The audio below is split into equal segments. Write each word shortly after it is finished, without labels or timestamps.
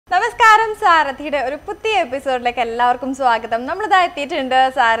സാരഥിയുടെ ഒരു പുതിയ എപ്പിസോഡിലേക്ക് എല്ലാവർക്കും സ്വാഗതം. നമ്മളിതാ എത്തിയിട്ടുണ്ട്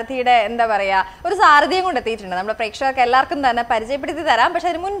സാരഥിയുടെ എന്താ പറയാ ഒരു സാരഥിയും കൊണ്ട് എത്തിയിട്ടുണ്ട്. നമ്മുടെ പ്രേക്ഷകർക്ക് എല്ലാവർക്കും തന്നെ പരിചയപ്പെടുത്തി തരാം. പക്ഷെ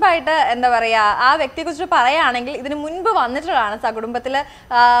അതിന് മുൻപായിട്ട് എന്താ പറയാ ആ വ്യക്തിയെ കുറിച്ച് പറയുകയാണെങ്കിൽ ഇതിന് മുൻപ് വന്നിട്ടുള്ളതാണ്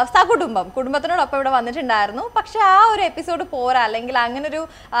കുടുംബത്തിനോടൊപ്പം ഇവിടെ വന്നിട്ടുണ്ടായിരുന്നു. പക്ഷെ ആ ഒരു എപ്പിസോഡ് പോരാ, അല്ലെങ്കിൽ അങ്ങനെ ഒരു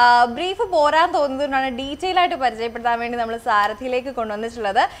ബ്രീഫ് പോരാൻ തോന്നുന്നതുകൊണ്ടാണ് ഡീറ്റെയിൽ ആയിട്ട് പരിചയപ്പെടുത്താൻ വേണ്ടി നമ്മൾ സാരഥിയിലേക്ക്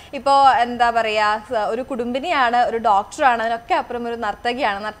കൊണ്ടുവന്നിട്ടുള്ളത്. ഇപ്പോൾ എന്താ പറയാ ഒരു കുടുംബിനിയാണ്, ഒരു ഡോക്ടറാണ്, അതിനൊക്കെ അപ്പുറം ഒരു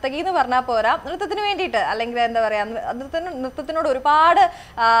നർത്തകിയാണ്. നർത്തകി എന്ന് പറഞ്ഞാൽ പോരാ, നൃത്തത്തിന് വേണ്ടിയിട്ട് അല്ലെങ്കിൽ എന്താ പറയാ നൃത്തത്തിനോട് ഒരുപാട്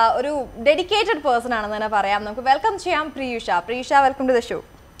ഒരു ഡെഡിക്കേറ്റഡ് പേഴ്സൺ ആണെന്ന് തന്നെ പറയാം. നമുക്ക് വെൽക്കം ചെയ്യാം പ്രിയൂഷ. Welcome to the show.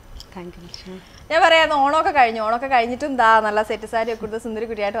 ഞാൻ പറയായിരുന്നു ഓണമൊക്കെ കഴിഞ്ഞിട്ടും എന്താ നല്ല സെറ്റ് സാരി ഒക്കെ കൊടുത്ത് സുന്ദരി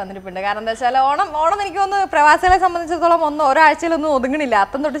കുട്ടിയായിട്ട് വന്നിട്ടുണ്ട്. കാരണം എന്താ വെച്ചാൽ ഓണം എനിക്ക് തോന്നുന്നു പ്രവാസികളെ സംബന്ധിച്ചിടത്തോളം ഒരാഴ്ചയിലൊന്നും ഒതുങ്ങണില്ല.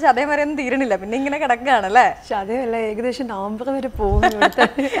 അത്തം തൊട്ട് ചതയം വരെ ഒന്നും തീരണില്ല, പിന്നെ ഇങ്ങനെ കിടക്കുകയാണ് അല്ലേ? ചതയല്ല, ഏകദേശം നവംബർ വരെ പോകും.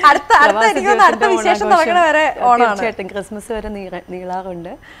 അടുത്ത വിശേഷം തുടങ്ങണ വരെ ഓണമാണ്. ക്രിസ്മസ് വരെ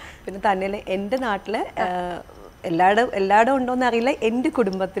നീളാറുണ്ട്. പിന്നെ തന്നെ എൻ്റെ നാട്ടില് എല്ലായിടും ഉണ്ടോന്ന് അറിയില്ല, എൻ്റെ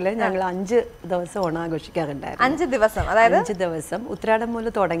കുടുംബത്തില് ഞങ്ങൾ 5 ദിവസം ഓണം ആഘോഷിക്കാറുണ്ടായിരുന്നു. 5 ദിവസം, അതായത് 5 ദിവസം ഉത്രാടം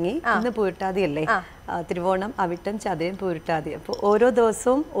മുതൽ തുടങ്ങി. ഇന്ന് പൂരിട്ടാതിയല്ലേ, തിരുവോണം, അവിട്ടം, ചതയം, പൂരിട്ടാതി. അപ്പൊ ഓരോ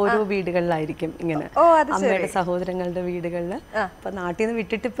ദിവസവും ഓരോ വീടുകളിലായിരിക്കും ഇങ്ങനെ, അമ്മയുടെ സഹോദരങ്ങളുടെ വീടുകളിൽ. അപ്പൊ നാട്ടിൽ നിന്ന്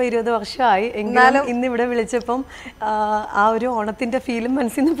വിട്ടിട്ട് ഇപ്പൊ 20 വർഷമായി. എങ്കിലും ഇന്ന് ഇവിടെ വിളിച്ചപ്പം ആ ഒരു ഓണത്തിന്റെ ഫീലും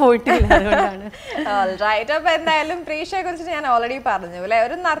മനസ്സിൽ നിന്ന് പോയിട്ടില്ല. അതുകൊണ്ടാണ്. അപ്പൊ എന്തായാലും പ്രീഷയെ കുറിച്ച് ഞാൻ ഓൾറെഡി പറഞ്ഞു അല്ലെ,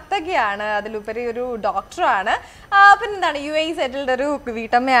 ഒരു നർത്തകിയാണ്, അതിലുപരി ഒരു ഡോക്ടറാണ്. പിന്നെന്താണ് UAE സെറ്റിൽഡ് ഒരു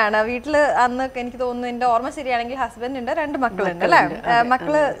വീട്ടമ്മയാണ്. വീട്ടില് അന്ന് എനിക്ക് തോന്നുന്നു, എന്റെ ഓർമ്മ ശരിയാണെങ്കിൽ ഹസ്ബൻഡ് ഉണ്ട്, 2 മക്കളുണ്ട് അല്ലെ?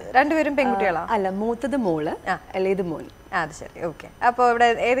 മക്കള് രണ്ടുപേരും പെൺകുട്ടികളാ? അല്ല, മൂത്തത് മോള്, അല്ലേത് മോൻ. അത് ശരി, ഓക്കെ. അപ്പൊ ഇവിടെ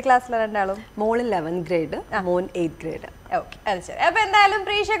ഏത് ക്ലാസ്സിലാണ് രണ്ടാളും? മോള് 11th ഗ്രേഡ്, മോൻ 8th ഗ്രേഡ്. ഓക്കെ, അത് ശരി. അപ്പൊ എന്തായാലും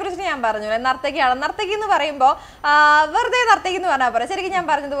പ്രീഷയെ കുറിച്ച് ഞാൻ പറഞ്ഞു നർത്തകിയാണ്. നർത്തകി എന്ന് പറയുമ്പോ വെറുതെ നർത്തകി എന്ന് പറഞ്ഞാൽ പറയാം. ശരിക്കും ഞാൻ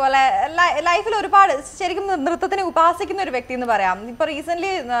പറഞ്ഞതുപോലെ ലൈഫിൽ ഒരുപാട് ശരിക്കും നൃത്തത്തിനെ ഉപാസിക്കുന്ന ഒരു വ്യക്തി എന്ന് പറയാം. ഇപ്പൊ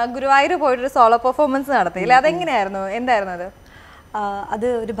റീസെന്റ് ഗുരുവായൂർ പോയിട്ടൊരു സോളോ പെർഫോമൻസ് നടത്തിയില്ലേ, അതെങ്ങനെയായിരുന്നു? എന്തായിരുന്നു അത്? അത്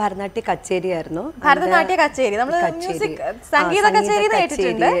ഒരു ഭരതനാട്യ കച്ചേരിയായിരുന്നു. ഭരതനാട്യ കച്ചേരി, സംഗീത കച്ചേരി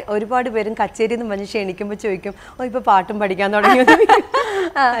കേട്ടിട്ടുണ്ട്. ഒരുപാട് പേരും കച്ചേരി എന്ന് പറഞ്ഞ് ക്ഷണിക്കുമ്പോൾ ചോദിക്കും, ഇപ്പൊ പാട്ടും പഠിക്കാൻ തുടങ്ങിയത്.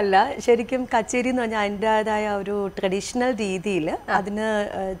 അല്ല, ശരിക്കും കച്ചേരി എന്ന് പറഞ്ഞാൽ അതിൻ്റെതായ ഒരു ട്രഡീഷണൽ രീതിയിൽ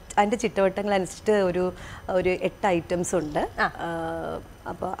അതിന്റെ ചിട്ടവട്ടങ്ങൾ അനുസരിച്ചിട്ട് ഒരു 8 ഐറ്റംസ് ഉണ്ട്.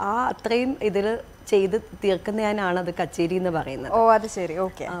 അപ്പൊ അത്രയും ഇതില് ചെയ്ത് തീർക്കുന്നതിനാണ് അത് കച്ചേരി എന്ന് പറയുന്നത്. ഓ, അത് ശരി,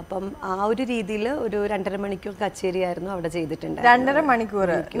 ഓക്കെ. അപ്പം ആ ഒരു രീതിയിൽ ഒരു 2.5 മണിക്കൂർ കച്ചേരിയായിരുന്നു അവിടെ ചെയ്തിട്ടുണ്ട്. 2.5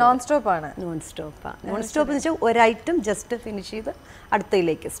 മണിക്കൂർ നോൺ സ്റ്റോപ്പ് ആണ്? നോൺ സ്റ്റോപ്പ് എന്ന് വെച്ചാൽ ഒരു ഐറ്റം ജസ്റ്റ് ഫിനിഷ് ചെയ്ത്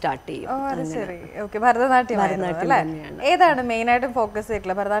അടുത്തയിലേക്ക് സ്റ്റാർട്ട് ചെയ്യും. ഭരതനാട്യം തന്നെയാണ്. ഏതാണ് മെയിൻ ആയിട്ടും ഫോക്കസ്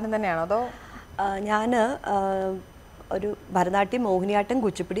ചെയ്തിട്ടുള്ളത്? ഭരതനാട്യം തന്നെയാണോ അതോ? ഞാന് ഒരു ഭരതനാട്യം, മോഹിനിയാട്ടം,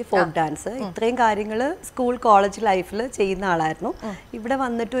 കുച്ചിപ്പുടി, ഫോക്ക് ഡാൻസ്, ഇത്രയും കാര്യങ്ങൾ സ്കൂൾ കോളേജ് ലൈഫിൽ ചെയ്യുന്ന ആളായിരുന്നു. ഇവിടെ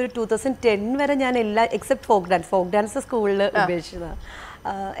വന്നിട്ട് ഒരു 2010 വരെ ഞാൻ എല്ലാ എക്സെപ്റ്റ് ഫോക്ക് ഡാൻസ് സ്കൂളിൽ ഉപേക്ഷിച്ചതാണ്.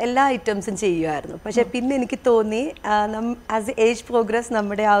 എല്ലാ ഐറ്റംസും ചെയ്യുമായിരുന്നു. പക്ഷെ പിന്നെ എനിക്ക് തോന്നി ആസ് ഏജ് പ്രോഗ്രസ്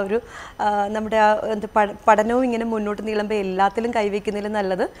നമ്മുടെ പഠനവും ഇങ്ങനെ മുന്നോട്ട് നീളുമ്പോൾ എല്ലാത്തിലും കൈവയ്ക്കുന്നതിലും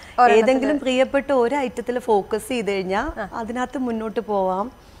നല്ലത് ഏതെങ്കിലും പ്രിയപ്പെട്ട ഒരു ഐറ്റത്തിൽ ഫോക്കസ് ചെയ്ത് കഴിഞ്ഞാൽ അതിനകത്ത് മുന്നോട്ട് പോവാം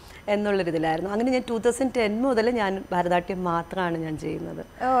എന്നുള്ളൊരിതിലായിരുന്നു. അങ്ങനെ ഞാൻ 2010 മുതൽ ഞാൻ ഭരതനാട്യം മാത്രമാണ് ഞാൻ ചെയ്യുന്നത്.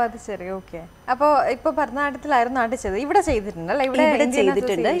 ഓ, അത് ശരി, ഓക്കെ. അപ്പോ ഇപ്പൊ ഭരതനാട്യത്തിലായിരുന്നു നാട്ടിച്ചത്. ഇവിടെ ചെയ്തിട്ടുണ്ടല്ലേ? ഇവിടെ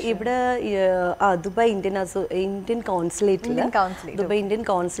ചെയ്തിട്ടുണ്ട്. ഇവിടെ ദുബായ് ഇന്ത്യൻ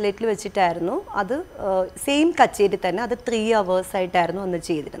കോൺസുലേറ്റിൽ വെച്ചിട്ടായിരുന്നു. അത് സെയിം കച്ചേരി തന്നെ, അത് 3 hours ആയിട്ടായിരുന്നു അന്ന്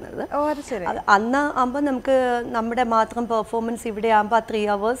ചെയ്തിരുന്നത്. അന്ന് ആകുമ്പോൾ നമുക്ക് നമ്മുടെ മാത്രം പെർഫോമൻസ് ഇവിടെ ആകുമ്പോൾ ആ 3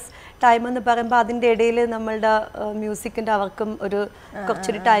 hours ടൈം എന്ന് പറയുമ്പോൾ അതിൻ്റെ ഇടയിൽ നമ്മളുടെ മ്യൂസിക്കിൻ്റെ അവർക്കും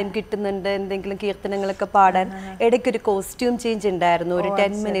കുറച്ചൊരു ടൈം കിട്ടുന്നുണ്ട്, എന്തെങ്കിലും കീർത്തനങ്ങളൊക്കെ പാടാൻ. ഇടയ്ക്കൊരു കോസ്റ്റ്യൂം ചേഞ്ച് ഉണ്ടായിരുന്നു, ഒരു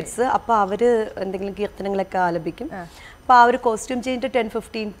 10 minutes. അപ്പോൾ അവർ എന്തെങ്കിലും കീർത്തനങ്ങളൊക്കെ ആലപിക്കും. അപ്പോൾ ആ ഒരു കോസ്റ്റ്യൂം ചേഞ്ച്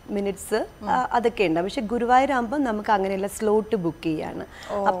 10-15 minutes അതൊക്കെ ഉണ്ട്. പക്ഷെ ഗുരുവായൂരാകുമ്പോൾ നമുക്ക് അങ്ങനെയല്ല, സ്ലോട്ട് ബുക്ക് ചെയ്യാണ്.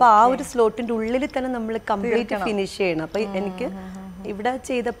 അപ്പോൾ ആ ഒരു സ്ലോട്ടിൻ്റെ ഉള്ളിൽ തന്നെ നമ്മൾ കംപ്ലീറ്റ് ഫിനിഷ് ചെയ്യണം. അപ്പോൾ എനിക്ക് ഇവിടെ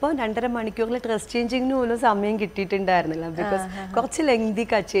ചെയ്തപ്പോൾ 2.5 മണിക്കൂറിൽ ഡ്രസ് ചേഞ്ചിങ്ങിന് പോലും സമയം കിട്ടിയിട്ടുണ്ടായിരുന്നില്ല. ബിക്കോസ് കുറച്ച് ലെങ്തി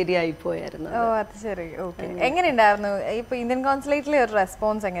കച്ചേരി ആയി പോയായിരുന്നു. ഓ, അത് ശരി, ഓക്കെ. എങ്ങനെയുണ്ടായിരുന്നു ഇപ്പൊ ഇന്ത്യൻ കോൺസുലേറ്റിലെ ഒരു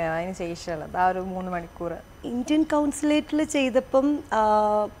റെസ്പോൺസ് എങ്ങനെയാണ് അതിന് ശേഷമുള്ളത് ആ ഒരു 3 മണിക്കൂർ? ഇന്ത്യൻ കൗൺസിലേറ്റിൽ ചെയ്തപ്പം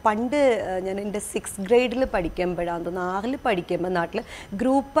പണ്ട് ഞാൻ എൻ്റെ 6th ഗ്രേഡിൽ പഠിക്കുമ്പോഴാണ് തോന്നുന്നു, 6ൽ പഠിക്കുമ്പോൾ നാട്ടിൽ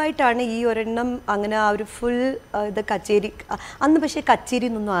ഗ്രൂപ്പായിട്ടാണ് ഈ ഒരെണ്ണം അങ്ങനെ ആ ഒരു ഫുൾ ഇത് കച്ചേരി. അന്ന് പക്ഷേ കച്ചേരി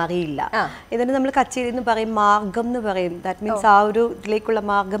എന്നൊന്നും അറിയില്ല. ഇതിന് നമ്മൾ കച്ചേരി എന്ന് പറയും, മാർഗം എന്ന് പറയും. ദാറ്റ് മീൻസ് ആ ഒരു ഇതിലേക്കുള്ള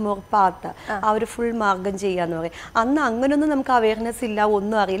മാർഗം ഉറപ്പാത്ത ആ ഒരു ഫുൾ മാർഗം ചെയ്യാന്ന് പറയും. അന്ന് അങ്ങനെയൊന്നും നമുക്ക് അവയർനെസ് ഇല്ല,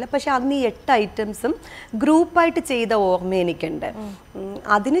 ഒന്നും അറിയില്ല. പക്ഷെ അന്ന് ഈ 8 ഐറ്റംസും ഗ്രൂപ്പായിട്ട് ചെയ്ത ഓർമ്മ എനിക്കുണ്ട്.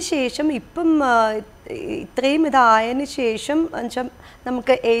 അതിനുശേഷം ഇപ്പം ഇത്രയും ഇതായതിനു ശേഷം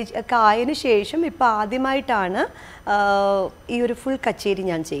നമുക്ക് ഏജ് ഒക്കെ ആയതിനു ശേഷം ഇപ്പം ആദ്യമായിട്ടാണ് ഈ ഒരു ഫുൾ കച്ചേരി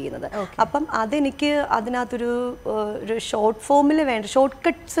ഞാൻ ചെയ്യുന്നത്. അപ്പം അതെനിക്ക് അതിനകത്തൊരു ഷോർട്ട് ഫോമിൽ വേണ്ട, ഷോർട്ട്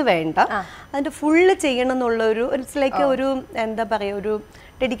കട്ട്സ് വേണ്ട, അതിൻ്റെ ഫുള്ള് ചെയ്യണം എന്നുള്ള ഇറ്റ്സ് ലൈക്ക് ഒരു എന്താ പറയുക, ഒരു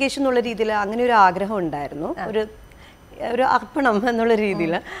ഡെഡിക്കേഷൻ എന്നുള്ള രീതിയിൽ അങ്ങനെ ഒരു ആഗ്രഹം ഉണ്ടായിരുന്നു, ഒരു അർപ്പണം എന്നുള്ള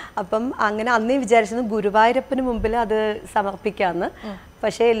രീതിയിൽ. അപ്പം അങ്ങനെ അന്നേ വിചാരിച്ചത് ഗുരുവായൂരപ്പന് മുമ്പിൽ അത് സമർപ്പിക്കാമെന്ന്.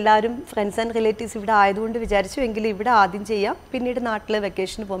 പക്ഷേ എല്ലാവരും ഫ്രണ്ട്സ് ആൻഡ് റിലേറ്റീവ്സ് ഇവിടെ ആയതുകൊണ്ട് വിചാരിച്ചു എങ്കിൽ ഇവിടെ ആദ്യം ചെയ്യാം, പിന്നീട് നാട്ടിൽ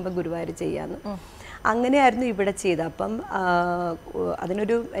വെക്കേഷന് പോകുമ്പോൾ ഗുരുവായൂർ ചെയ്യാമെന്ന്. അങ്ങനെയായിരുന്നു ഇവിടെ ചെയ്തത്. അപ്പം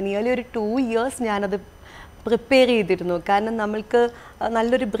അതിനൊരു നിയർലി ഒരു 2 years ഞാനത് പ്രിപ്പയർ ചെയ്തിരുന്നു. കാരണം നമ്മൾക്ക്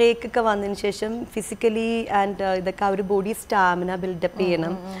നല്ലൊരു ബ്രേക്കൊക്കെ വന്നതിന് ശേഷം ഫിസിക്കലി ആൻഡ് ഇതൊക്കെ ആ ഒരു ബോഡി സ്റ്റാമിന ബിൽഡപ്പ്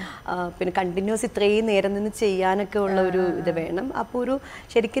ചെയ്യണം. പിന്നെ കണ്ടിന്യൂസ് ഇത്രയും നേരം നിന്ന് ചെയ്യാനൊക്കെ ഉള്ള ഒരു ഇത് വേണം. അപ്പോൾ ഒരു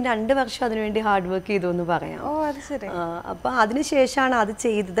ശരിക്കും 2 വർഷം അതിനുവേണ്ടി ഹാർഡ് വർക്ക് ചെയ്തു എന്ന് പറയാം. അപ്പോൾ അതിനുശേഷമാണ് അത്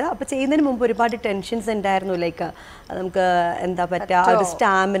ചെയ്തത്. അപ്പോൾ ചെയ്യുന്നതിന് മുമ്പ് ഒരുപാട് ടെൻഷൻസ് ഉണ്ടായിരുന്നു. ലൈക്ക് നമുക്ക് എന്താ പറ്റുക, ഒരു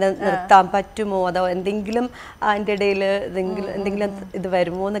സ്റ്റാമിന നിർത്താൻ പറ്റുമോ, അതോ എന്തെങ്കിലും അതിൻ്റെ ഇടയിൽ എന്തെങ്കിലും ഇത്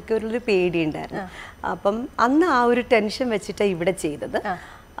വരുമോ എന്നൊക്കെ ഒരു പേടി ഉണ്ടായിരുന്നു. അപ്പം അന്ന് ആ ഒരു ടെൻഷൻ വെച്ചിട്ടാണ് ഇവിടെ ചെയ്തത്.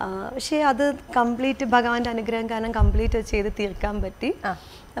 പക്ഷേ അത് കംപ്ലീറ്റ് ഭഗവാന്റെ അനുഗ്രഹം കാരണം കംപ്ലീറ്റ് ചെയ്ത് തീർക്കാൻ പറ്റി.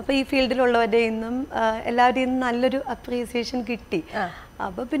 അപ്പോൾ ഈ ഫീൽഡിലുള്ളവരുടെ നിന്നും എല്ലാവരുടെയും നിന്നും നല്ലൊരു അപ്രീസിയേഷൻ കിട്ടി.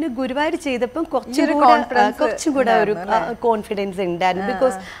 അപ്പോൾ പിന്നെ ഗുരുവായൂർ ചെയ്തപ്പം കുറച്ചും കൂടെ ഒരു കോൺഫിഡൻസ് ഉണ്ടായിരുന്നു.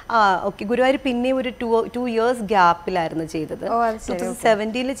 ബിക്കോസ് ഓക്കെ ഗുരുവായൂർ പിന്നെ ഒരു 2 years ഗ്യാപ്പിലായിരുന്നു ചെയ്തത്.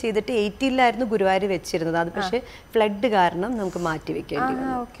 2017 ചെയ്തിട്ട് 2018 ഗുരുവായൂർ വെച്ചിരുന്നത്. അത് പക്ഷേ ഫ്ലഡ് കാരണം നമുക്ക് മാറ്റി വെക്കേണ്ടി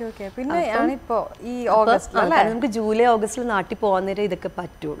നമുക്ക് ജൂലൈ ഓഗസ്റ്റിൽ നാട്ടിൽ പോകാൻ നേരം ഇതൊക്കെ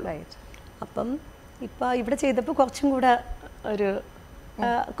പറ്റുള്ളൂ. അപ്പം ഇപ്പം ഇവിടെ ചെയ്തപ്പോൾ കുറച്ചും കൂടെ ഒരു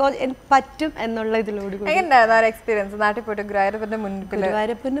പറ്റും എന്നുള്ള ഇതിലൂടെ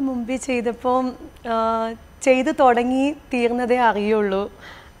ഗുരുവായൂരപ്പന്റെ മുമ്പിൽ ചെയ്തപ്പോൾ ചെയ്ത് തുടങ്ങി തീർന്നതേ അറിയുള്ളൂ.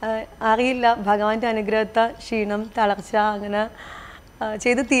 അറിയില്ല, ഭഗവാന്റെ അനുഗ്രഹത്താൽ ക്ഷീണം തളർച്ച അങ്ങനെ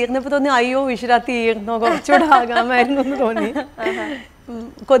ചെയ്ത് തീർന്നപ്പോൾ തോന്നി അയ്യോ ഈശ്വരാ തീർന്നോ, കുറച്ചുകൂടെ ആകാമായിരുന്നു എന്ന് തോന്നി.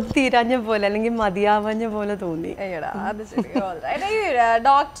 കൊത്തിരാഞ്ഞ പോലെ അല്ലെങ്കിൽ മതിയാവഞ്ഞ പോലെ തോന്നി.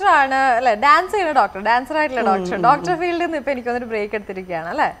 ഡോക്ടറാണ് അല്ലെ, ഡാൻസ് ചെയ്യുന്ന ഡാൻസർ ആയിട്ടുള്ള ഡോക്ടർ ഫീൽഡിൽ നിന്ന് ഇപ്പൊ എനിക്കൊന്നൊരു ബ്രേക്ക് എടുത്തിരിക്കുകയാണ്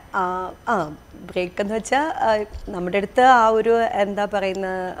അല്ലേ? ബ്രേക്ക് എന്ന് വെച്ചാൽ നമ്മുടെ അടുത്ത് ആ ഒരു എന്താ പറയുന്ന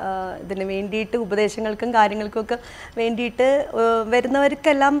ഇതിന് വേണ്ടിയിട്ട് ഉപദേശങ്ങൾക്കും കാര്യങ്ങൾക്കും ഒക്കെ വേണ്ടിയിട്ട്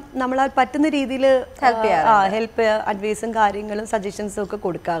വരുന്നവർക്കെല്ലാം നമ്മളാൽ പറ്റുന്ന രീതിയിൽ ഹെൽപ്പ് അഡ്വൈസും കാര്യങ്ങളും സജഷൻസും ഒക്കെ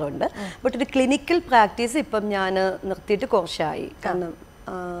കൊടുക്കാറുണ്ട്. ബട്ട് ഒരു ക്ലിനിക്കൽ പ്രാക്ടീസ് ഇപ്പം ഞാൻ നിർത്തിയിട്ട് കുറച്ചായി. കാരണം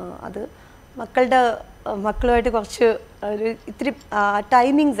അത് മക്കളുമായിട്ട് കുറച്ച് ഒരു ഇത്തിരി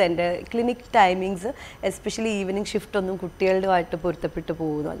ടൈമിങ്സ് ഉണ്ട്, clinic timings especially evening shift ഒന്നും കുട്ടികളുമായിട്ട് പൊരുത്തപ്പെട്ട്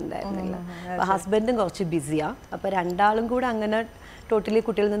പോകുന്നുണ്ടായിരുന്നില്ല. അപ്പോൾ ഹസ്ബൻഡും കുറച്ച് ബിസിയാണ്. അപ്പോൾ രണ്ടാളും കൂടെ അങ്ങനെ ടോട്ടലി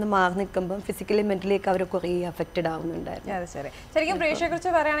കുട്ടികളിൽ നിന്ന് മാറി നിൽക്കുമ്പോൾ ഫിസിക്കലി മെന്റലി ഒക്കെ അവർ കുറേ അഫക്റ്റഡ് ആവുന്നുണ്ടായിരുന്നു. അതെ ശരി. ശരിക്കും പ്രേക്ഷയെ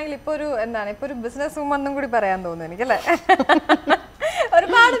കുറിച്ച് പറയുകയാണെങ്കിൽ ഇപ്പോൾ ഒരു ബിസിനസ് വുമൺ കൂടി പറയാൻ തോന്നുന്നു എനിക്കല്ലേ?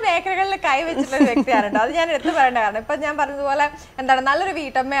 ഒരുപാട് മേഖലകളിൽ കൈവച്ചിട്ടുള്ള ഒരു വ്യക്തിയാണ്. അത് ഞാൻ എടുത്തു പറയേണ്ട കാരണം ഇപ്പൊ ഞാൻ പറഞ്ഞതുപോലെ നല്ലൊരു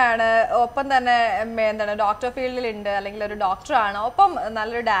വീട്ടമ്മയാണ്, ഒപ്പം തന്നെ ഡോക്ടർ ഫീൽഡിലുണ്ട്, അല്ലെങ്കിൽ ഒരു ഡോക്ടറാണ്, ഒപ്പം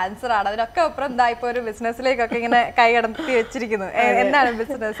നല്ലൊരു ഡാൻസറാണ്. അതിനൊക്കെ ഒപ്പം എന്താ ഇപ്പൊ ഒരു ബിസിനസ്സിലേക്കൊക്കെ ഇങ്ങനെ കൈ കടത്തി വെച്ചിരിക്കുന്നു. എന്താണ്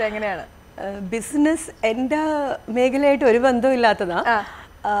ബിസിനസ്, എങ്ങനെയാണ്? ബിസിനസ് എൻ്റെ മേഖലയായിട്ട് ഒരു ബന്ധമില്ലാത്തതാ.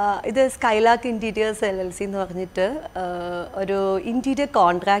 ഇത് സ്കൈലാക്ക് ഇന്റീരിയേഴ്സ് LLC എന്ന് പറഞ്ഞിട്ട് ഒരു ഇന്റീരിയർ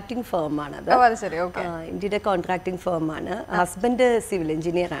കോൺട്രാക്ടിങ് ഫേമാണ്. അത് interior contracting ഫേമാണ്. Husband civil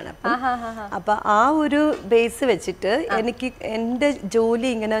engineer ആണ്. അപ്പം ആ ഒരു ബേസ് വെച്ചിട്ട് എനിക്ക് എൻ്റെ ജോലി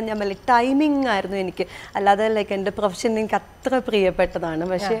ഇങ്ങനെ ഞാൻ ടൈമിംഗ് ആയിരുന്നു എനിക്ക്. അല്ലാതെ ലൈക്ക് എൻ്റെ പ്രൊഫഷൻ എനിക്ക് അത്ര പ്രിയപ്പെട്ടതാണ്.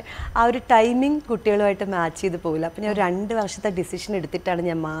 പക്ഷേ ആ ഒരു ടൈമിംഗ് കുട്ടികളുമായിട്ട് മാച്ച് ചെയ്ത് പോകില്ല. അപ്പം ഞാൻ 2 വർഷത്തെ ഡിസിഷൻ എടുത്തിട്ടാണ്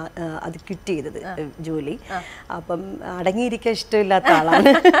ഞാൻ അത് ക്വിറ്റ് ചെയ്തത് ജോലി. അപ്പം അടങ്ങിയിരിക്കാൻ ഇഷ്ടമില്ലാത്ത ആളാണ്.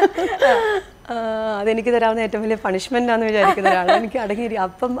 അതെനിക്ക് തരാവുന്ന ഏറ്റവും വലിയ പണിഷ്മെന്റ് ആണെന്ന് വിചാരിക്കുന്ന ഒരാളാണ്. എനിക്ക് അടങ്ങിയിരി.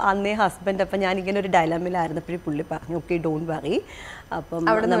 അപ്പം അന്നേ ഹസ്ബൻഡ്, അപ്പം ഞാനിങ്ങനെ ഒരു ഡയലമിലായിരുന്നപ്പോഴും പുള്ളി പറഞ്ഞു ഓക്കെ ഡോണ്ട് വറി, അപ്പം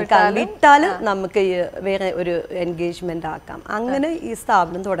നമുക്ക് വിട്ടാൽ നമുക്ക് വേറെ ഒരു എൻഗേജ്മെന്റ് ആക്കാം. അങ്ങനെ ഈ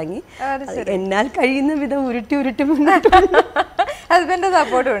സ്ഥാപനം തുടങ്ങി. എന്നാൽ കഴിയുന്ന വിധം ഉരുട്ടി മുന്നോട്ട്. ഹസ്ബൻഡ്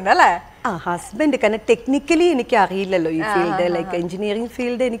സപ്പോർട്ടും ഉണ്ട് അല്ലേ? ഹസ്ബൻഡ് കാരണം ടെക്നിക്കലി എനിക്ക് അറിയില്ലല്ലോ ഈ ഫീൽഡ്, ലൈക്ക് എഞ്ചിനീയറിംഗ്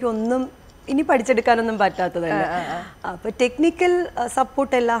ഫീൽഡ് എനിക്കൊന്നും ഇനി പഠിച്ചെടുക്കാനൊന്നും പറ്റാത്തതല്ല. അപ്പൊ ടെക്നിക്കൽ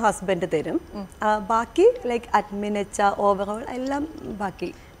സപ്പോർട്ട് എല്ലാം ഹസ്ബൻഡ് തരും. ബാക്കി ലൈക്ക് അഡ്മിൻ ഓവറോൾ എല്ലാം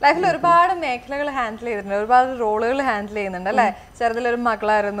ബാക്കി ലൈഫിൽ ഒരുപാട് മേഖലകൾ ഹാൻഡിൽ ചെയ്തിട്ടുണ്ട്, ഒരുപാട് റോളുകൾ ഹാൻഡിൽ ചെയ്യുന്നുണ്ട് അല്ലെ? ചെറുതിലൊരു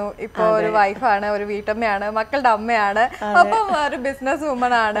മകളായിരുന്നു, ഇപ്പൊ ഒരു വൈഫാണ്, ഒരു വീട്ടമ്മയാണ്, മക്കളുടെ അമ്മയാണ്, ഒപ്പം ഒരു ബിസിനസ്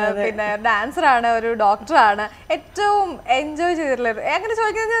വുമൺ ആണ്, പിന്നെ ഡാൻസറാണ്, ഒരു ഡോക്ടറാണ്. ഏറ്റവും എൻജോയ് ചെയ്തിട്ടുള്ള അങ്ങനെ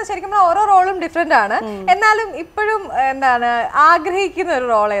ചോദിക്കുന്നത് ശരിക്കും ഓരോ റോളും ഡിഫറെന്റ് ആണ്. എന്നാലും ഇപ്പോഴും ആഗ്രഹിക്കുന്ന ഒരു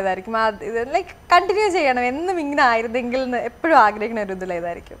റോൾ ഏതായിരിക്കും? ലൈക്ക് കണ്ടിന്യൂ ചെയ്യണം, എന്നും ഇങ്ങനെ ആയിരുന്നെങ്കിൽ എപ്പോഴും ആഗ്രഹിക്കുന്ന ഒരു ഇതിൽ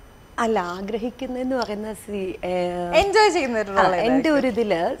ഏതായിരിക്കും? അല്ല ആഗ്രഹിക്കുന്നതെന്ന് പറയുന്ന എൻജോയ് ചെയ്യുന്ന ഒരു റോൾ എൻ്റെ ഒരു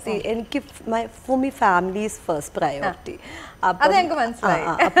ഇതിൽ എനിക്ക് for me family is first priority. അത് ഞങ്ങൾക്ക് മനസ്സിലായി.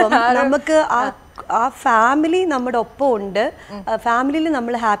 അപ്പം നമുക്ക് ആ ഫാമിലി നമ്മുടെ ഒപ്പം ഉണ്ട്. ഫാമിലിയിൽ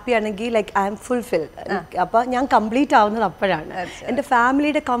നമ്മൾ ഹാപ്പി ആണെങ്കിൽ ലൈക്ക് ഐ എം ഫുൾഫിൽ. അപ്പം ഞാൻ കംപ്ലീറ്റ് ആവുന്നത് അപ്പോഴാണ്. എൻ്റെ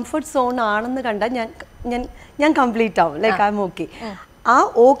ഫാമിലിയുടെ കംഫർട്ട് സോൺ ആണെന്ന് കണ്ടാൽ ഞാൻ കംപ്ലീറ്റ് ആവും. Like I M okay. ആ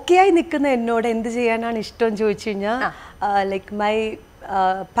ഓക്കെ ആയി നിൽക്കുന്ന എന്നോട് എന്ത് ചെയ്യാനാണ് ഇഷ്ടം ചോദിച്ചു കഴിഞ്ഞാൽ like my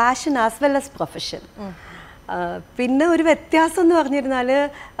passion as well as profession. പിന്നെ ഒരു വ്യത്യാസം എന്ന് പറഞ്ഞിരുന്നാൽ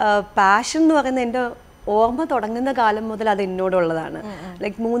പാഷൻ എന്ന് പറയുന്നത് എൻ്റെ ഓർമ്മ തുടങ്ങുന്ന കാലം മുതൽ അത് എന്നോടുള്ളതാണ്.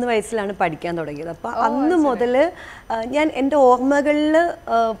 ലൈക്ക് 3 വയസ്സിലാണ് പഠിക്കാൻ തുടങ്ങിയത്. അപ്പോൾ അന്ന് മുതൽ ഞാൻ എൻ്റെ ഓർമ്മകളിൽ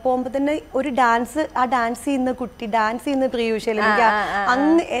പോകുമ്പോൾ തന്നെ ഒരു ഡാൻസ്, ആ ഡാൻസ് ചെയ്യുന്ന കുട്ടി, ഡാൻസ് ചെയ്യുന്ന പ്രിയൂഷയിൽ എനിക്ക്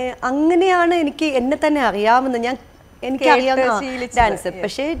അങ്ങനെയാണ് എനിക്ക് എന്നെ തന്നെ അറിയാവുന്നത്. എനിക്കറിയാവുന്ന ഡാൻസ്.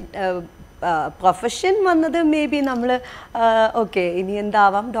 പക്ഷേ പ്രൊഫഷൻ വന്നത് മേ ബി നമ്മൾ ഓക്കെ ഇനി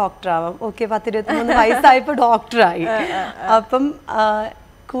എന്താവാം, ഡോക്ടറാവാം. ഓക്കെ 10-23 വയസ്സായപ്പോൾ ഡോക്ടറായി. അപ്പം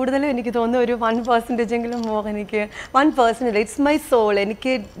കൂടുതലും എനിക്ക് തോന്നുന്നു ഒരു 1% എങ്കിലും മോർ എനിക്ക് 1%, ഇറ്റ്സ് മൈ സോൾ.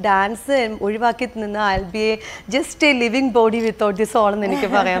 എനിക്ക് ഡാൻസ് ഒഴിവാക്കി നിന്ന് I will be just A living body without the soul എന്ന് എനിക്ക്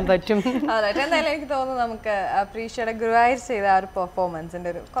പറയാൻ പറ്റും. എന്തായാലും എനിക്ക് തോന്നുന്നു നമുക്ക് പ്രീഷയുടെ ഗുരുവായൂർ ചെയ്ത ആ ഒരു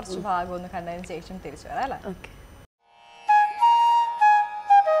പെർഫോമൻസിന്റെ ഒരു കുറച്ച് ഭാഗം ഒന്ന് കണ്ടതിന് ശേഷം തിരിച്ചു വരാം അല്ലേ? ഓക്കെ.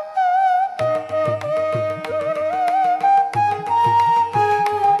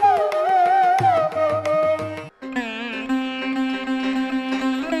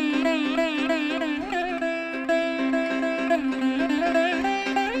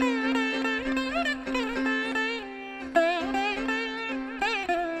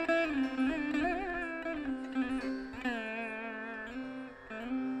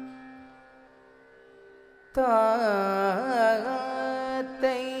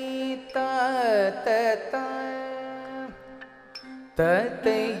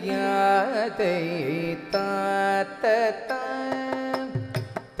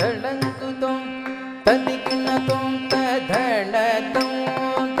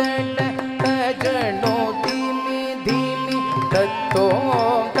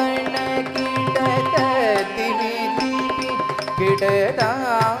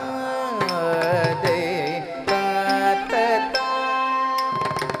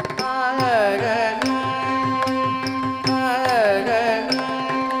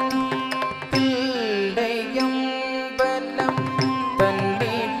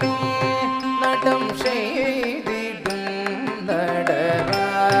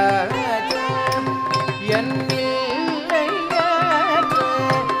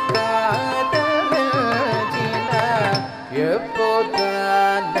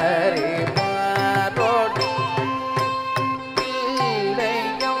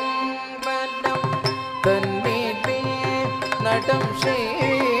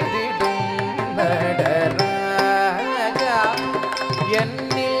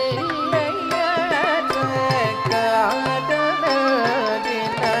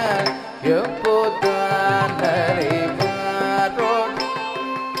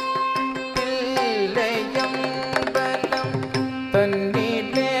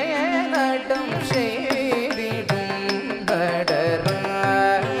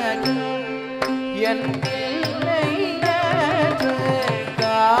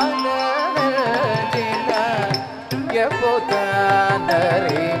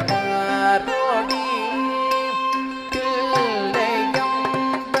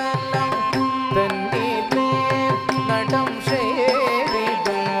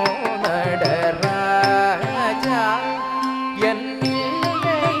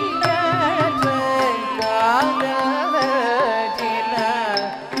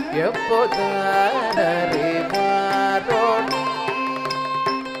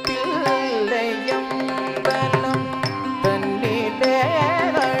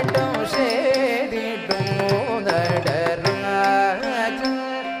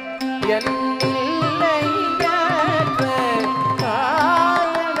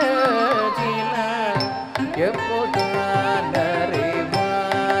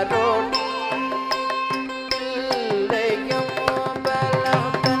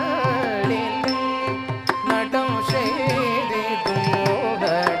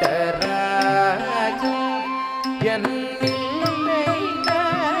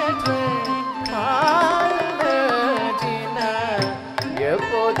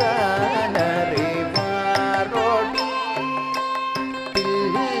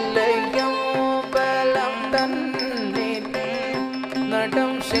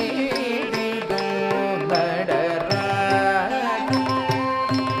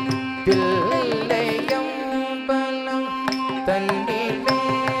 Till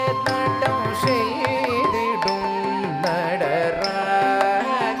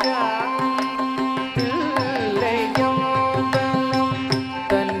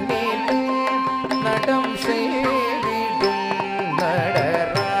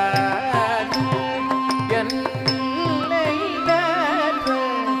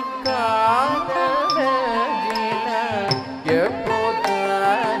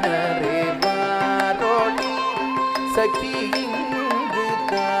സഖിയിങ്കുതാൻ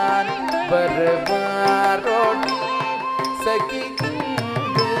വരവാരോടി സഖിയിങ്കുതാൻ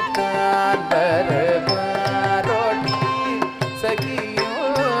വരവാരോടി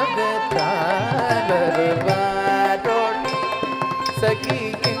സഖിയോദതാൻ വരവാരോടി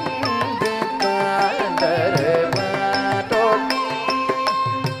സഖിയിങ്കുതാൻ വരവാരോടി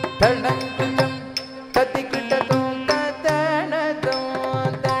തണങ്കുജം തതികിടതും തദണതും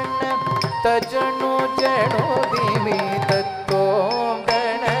തണ തജണു ജണു Dimi തത്തോം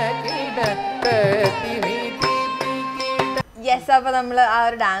തണകിട തതിമി ദിമികിട. യെസ്, അപ്പോൾ നമ്മൾ ആ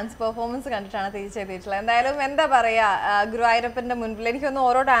ഒരു ഡാൻസ് പെർഫോമൻസ് കണ്ടിട്ടാണ് തിരിച്ചെത്തിയിട്ടുള്ളത്. എന്തായാലും എന്താ പറയുക, ഗുരുവായൂരപ്പൻ്റെ മുൻപിൽ എനിക്കൊന്ന്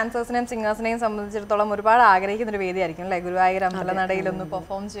ഓരോ ഡാൻസേഴ്സിനെയും സിംഗേഴ്സിനെയും സംബന്ധിച്ചിടത്തോളം ഒരുപാട് ആഗ്രഹിക്കുന്ന ഒരു വേദിയായിരിക്കും അല്ലേ, ഗുരുവായൂർ അമ്പലനടയിലൊന്ന്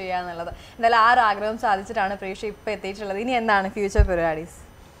പെർഫോം ചെയ്യുക എന്നുള്ളത്. എന്തായാലും ആ ഒരു ആഗ്രഹം സാധിച്ചിട്ടാണ് പ്രേക്ഷ ഇപ്പോൾ എത്തിയിട്ടുള്ളത്. ഇനി എന്താണ് ഫ്യൂച്ചർ പരിപാടീസ്?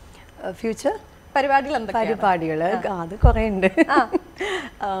 ഫ്യൂച്ചർ പരിപാടികൾ അത് കുറേ ഉണ്ട്.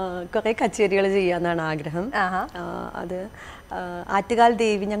 കുറേ കച്ചേരികൾ ചെയ്യാന്നാണ് ആഗ്രഹം. അത് ആറ്റുകാൽ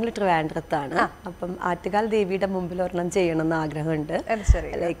ദേവി, ഞങ്ങൾ ട്രിവാൻഡ്രത്താണ്, അപ്പം ആറ്റുകാൽ ദേവിയുടെ മുമ്പിൽ ഒരെണ്ണം ചെയ്യണമെന്ന് ആഗ്രഹമുണ്ട്.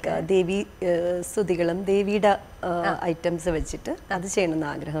 ലൈക്ക് ദേവി സ്തുതികളും ദേവിയുടെ ഐറ്റംസ് വെച്ചിട്ട് അത് ചെയ്യണമെന്ന്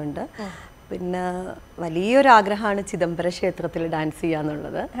ആഗ്രഹമുണ്ട്. പിന്നെ വലിയൊരു ആഗ്രഹമാണ് ചിദംബര ക്ഷേത്രത്തിൽ ഡാൻസ്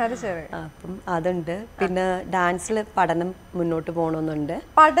ചെയ്യാന്നുള്ളത്. അപ്പം അതുണ്ട്. പിന്നെ ഡാൻസിൽ പഠനം മുന്നോട്ട് പോകണമെന്നുണ്ട്.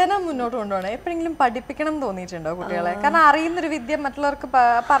 പഠനം മുന്നോട്ട് കൊണ്ടുപോകണം. എപ്പോഴെങ്കിലും പഠിപ്പിക്കണം എന്ന് തോന്നിയിട്ടുണ്ടോ കുട്ടികളെ? കാരണം അറിയുന്നൊരു വിദ്യ മറ്റുള്ളവർക്ക്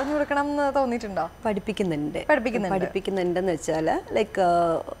പറഞ്ഞു കൊടുക്കണം എന്ന് തോന്നിയിട്ടുണ്ടോ? പഠിപ്പിക്കുന്നുണ്ടെന്ന് വെച്ചാൽ ലൈക്ക്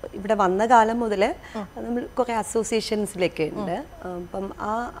ഇവിടെ വന്ന കാലം മുതൽ നമ്മൾ കുറേ അസോസിയേഷൻസിലൊക്കെ ഉണ്ട്. അപ്പം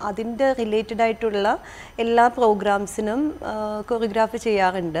അതിൻ്റെ റിലേറ്റഡ് ആയിട്ടുള്ള എല്ലാ പ്രോഗ്രാംസിനും കൊറിയോഗ്രാഫി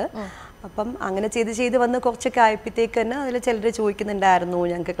ചെയ്യാറുണ്ട്. അപ്പം അങ്ങനെ ചെയ്ത് വന്ന് കുറച്ചൊക്കെ ആയപ്പോഴത്തേക്ക് തന്നെ അതിൽ ചിലർ ചോദിക്കുന്നുണ്ടായിരുന്നു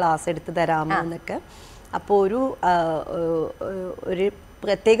ഞങ്ങൾക്ക് ക്ലാസ് എടുത്ത് തരാമോ എന്നൊക്കെ. അപ്പോൾ ഒരു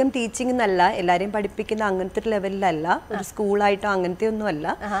പ്രത്യേകം ടീച്ചിങ് എന്നല്ല, എല്ലാവരെയും പഠിപ്പിക്കുന്ന അങ്ങനത്തെ ഒരു ലെവലിലല്ല, ഒരു സ്കൂളായിട്ടോ അങ്ങനത്തെ ഒന്നുമല്ല.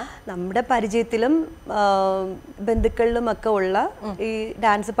 നമ്മുടെ പരിചയത്തിലും ബന്ധുക്കളിലും ഒക്കെ ഉള്ള ഈ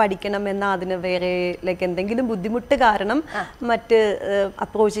ഡാൻസ് പഠിക്കണം എന്നാൽ അതിന് വേറെ ലൈക്ക് എന്തെങ്കിലും ബുദ്ധിമുട്ട് കാരണം മറ്റ്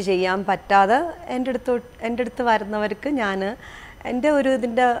അപ്രോച്ച് ചെയ്യാൻ പറ്റാതെ എൻ്റെ അടുത്ത് വരുന്നവർക്ക് ഞാൻ എൻ്റെ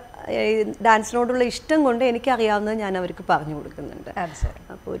ഇതിൻ്റെ ഡാൻസിനോടുള്ള ഇഷ്ടം കൊണ്ട് എനിക്കറിയാവുന്നത് ഞാൻ അവർക്ക് പറഞ്ഞു കൊടുക്കുന്നുണ്ട്.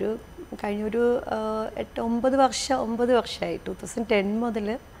 അപ്പോൾ കഴിഞ്ഞൊരു 9 വർഷമായി 2010 മുതൽ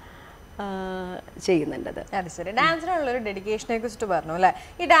ചെയ്യുന്നുണ്ടത്. അത് ശരി. ഡാൻസിനുള്ളൊരു ഡെഡിക്കേഷനെ കുറിച്ചിട്ട് പറഞ്ഞു അല്ലേ?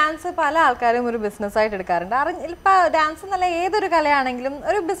 ഈ ഡാൻസ് പല ആൾക്കാരും ഒരു ബിസിനസ്സായിട്ട് എടുക്കാറുണ്ട്. ഇപ്പം ഡാൻസ് എന്നല്ല ഏതൊരു കലയാണെങ്കിലും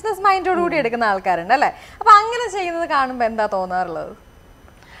ഒരു ബിസിനസ് മൈൻഡോടുകൂടി എടുക്കുന്ന ആൾക്കാരുണ്ട് അല്ലേ? അപ്പം അങ്ങനെ ചെയ്യുന്നത് കാണുമ്പോൾ എന്താ തോന്നാറുള്ളത്?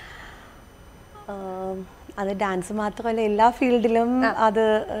 അത് ഡാൻസ് മാത്രമല്ല, എല്ലാ ഫീൽഡിലും അത്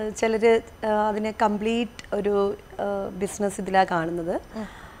ചിലർ അതിനെ കംപ്ലീറ്റ് ഒരു ബിസിനസ് ഇതിലാണ് കാണുന്നത്.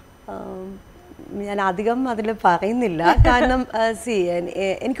 ഞാൻ അധികം അതിൽ പറയുന്നില്ല. കാരണം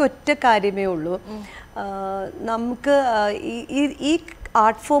എനിക്ക് ഒറ്റ കാര്യമേ ഉള്ളൂ, നമുക്ക് ഈ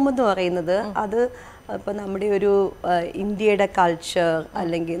ആർട്ട് ഫോം എന്ന് പറയുന്നത് അത് ഇപ്പം നമ്മുടെ ഒരു ഇന്ത്യയുടെ കൾച്ചർ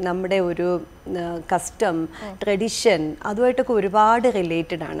അല്ലെങ്കിൽ നമ്മുടെ ഒരു കസ്റ്റം ട്രഡീഷൻ അതുമായിട്ടൊക്കെ ഒരുപാട്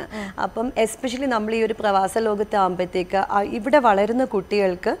റിലേറ്റഡ് ആണ്. അപ്പം എസ്പെഷ്യലി നമ്മൾ ഈ ഒരു പ്രവാസ ലോകത്താകുമ്പോഴത്തേക്ക് ഇവിടെ വളരുന്ന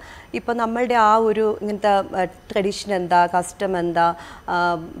കുട്ടികൾക്ക് ഇപ്പം നമ്മളുടെ ആ ഒരു ഇങ്ങനത്തെ ട്രഡീഷൻ എന്താ, കസ്റ്റം എന്താ,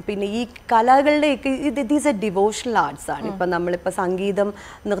 പിന്നെ ഈ കലകളുടെയൊക്കെ ദീസ് ആർ ഡിവോഷണൽ ആർട്സ് ആണ്. ഇപ്പം നമ്മളിപ്പോൾ സംഗീതം,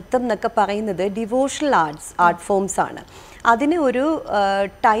 നൃത്തം എന്നൊക്കെ പറയുന്നത് ഡിവോഷണൽ ആർട്ട് ഫോംസ് ആണ്. അതിനെ ഒരു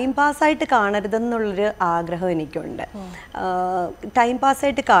ടൈം പാസ്സായിട്ട് കാണരുതെന്നുള്ളൊരു ആഗ്രഹം എനിക്കുണ്ട്. ടൈം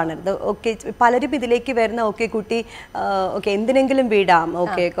പാസ്സായിട്ട് കാണരുത്. ഓക്കെ, പലരും ഇതിലേക്ക് വരുന്ന കുട്ടി എന്തിനെങ്കിലും വിടാം,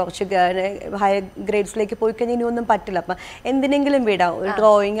 കുറച്ച് ഹയർ ഗ്രേഡ്സിലേക്ക് പോയി കഴിഞ്ഞാൽ ഇനിയൊന്നും പറ്റില്ല, അപ്പം എന്തിനെങ്കിലും വിടാം. ഒരു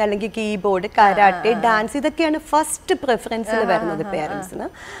ഡ്രോയിങ് അല്ലെങ്കിൽ കീബോർഡ്, കരാട്ടെ, ഡാൻസ് ഇതൊക്കെയാണ് ഫസ്റ്റ് പ്രിഫറൻസിൽ വരുന്നത് പേരൻസിന്.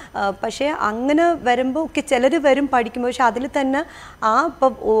 പക്ഷേ അങ്ങനെ വരുമ്പോൾ ചിലർ വരും പഠിക്കുമ്പോൾ, പക്ഷെ അതിൽ തന്നെ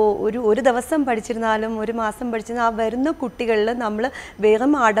ഇപ്പം ഒരു ദിവസം പഠിച്ചിരുന്നാലും ഒരു മാസം പഠിച്ചിരുന്നാലും ആ വരുന്ന കുട്ടികളിൽ നമ്മൾ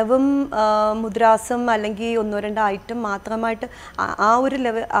വെറും അടവും മുദ്രാസും അല്ലെങ്കിൽ 1-2 ഐറ്റം മാത്രമായിട്ട് ആ ഒരു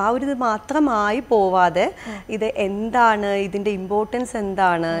ഇത് മാത്രമായി പോവാതെ ഇത് എന്താണ്, ഇതിൻ്റെ ഇമ്പോർട്ടൻസ്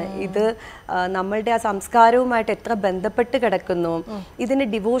എന്താണ്, ഇത് നമ്മളുടെ ആ സംസ്കാരവുമായിട്ട് എത്ര ബന്ധപ്പെട്ട് കിടക്കുന്നു, ഇതിൻ്റെ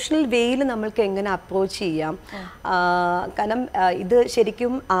ഡിവോഷണൽ വേയിൽ നമ്മൾക്ക് എങ്ങനെ അപ്രോച്ച് ചെയ്യാം. കാരണം ഇത്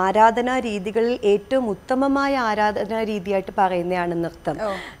ശരിക്കും ആരാധനാ രീതികളിൽ ഏറ്റവും ഉത്തമമായ ആരാധനാ രീതിയായിട്ട് പറയുന്നതാണ് നൃത്തം.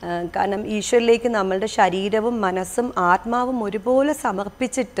 കാരണം ഈശ്വരിലേക്ക് നമ്മളുടെ ശരീരവും മനസ്സും ആത്മാവും ഒരുപോലെ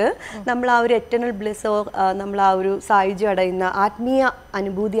സമർപ്പിച്ചിട്ട് നമ്മൾ ആ ഒരു എറ്റേണൽ ബ്ലിസ് നമ്മൾ ആ ഒരു സായുജ്യം അടയുന്ന ആത്മീയ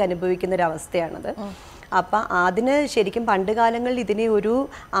അനുഭൂതി അനുഭവിക്കുന്ന ഒരു അവസ്ഥയാണത്. അപ്പം അതിന് ശരിക്കും പണ്ട് കാലങ്ങളിൽ ഇതിനെ ഒരു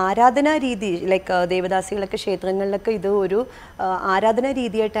ആരാധനാ രീതി, ലൈക്ക് ദേവദാസികളൊക്കെ ക്ഷേത്രങ്ങളിലൊക്കെ ഇത് ഒരു ആരാധനാ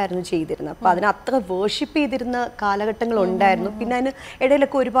രീതിയായിട്ടായിരുന്നു ചെയ്തിരുന്നത്. അപ്പം അതിന് അത്ര വേർഷിപ്പ് ചെയ്തിരുന്ന കാലഘട്ടങ്ങൾ ഉണ്ടായിരുന്നു. പിന്നെ അതിന്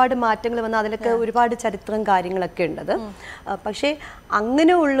ഇടയിലൊക്കെ ഒരുപാട് മാറ്റങ്ങൾ വന്ന് അതിലൊക്കെ ഒരുപാട് ചരിത്രം കാര്യങ്ങളൊക്കെ ഉണ്ടത്. പക്ഷേ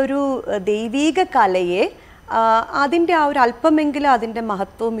അങ്ങനെ ഉള്ളൊരു ദൈവീക കലയെ അതിൻ്റെ ആ ഒരു അല്പമെങ്കിലും അതിൻ്റെ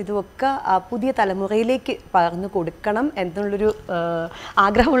മഹത്വവും ഇതുമൊക്കെ പുതിയ തലമുറയിലേക്ക് പകർന്നു കൊടുക്കണം എന്നുള്ളൊരു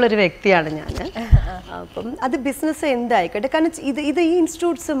ആഗ്രഹമുള്ളൊരു വ്യക്തിയാണ് ഞാൻ. അപ്പം അത് ബിസിനസ് എന്തായിക്കോട്ടെ. കാരണം ഇത് ഈ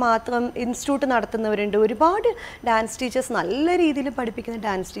ഇൻസ്റ്റിറ്റ്യൂട്ട് നടത്തുന്നവരുണ്ട്. ഒരുപാട് ഡാൻസ് ടീച്ചേഴ്സ്, നല്ല രീതിയിൽ പഠിപ്പിക്കുന്ന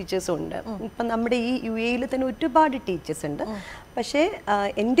ഡാൻസ് ടീച്ചേഴ്സും ഉണ്ട്. ഇപ്പം നമ്മുടെ ഈ UAE തന്നെ ഒരുപാട് ടീച്ചേഴ്സ് ഉണ്ട്. പക്ഷേ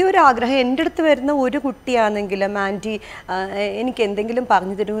എൻ്റെ ഒരു ആഗ്രഹം, എൻ്റെ അടുത്ത് വരുന്ന ഒരു കുട്ടിയാണെങ്കിലും ആൻറ്റി എനിക്ക് എന്തെങ്കിലും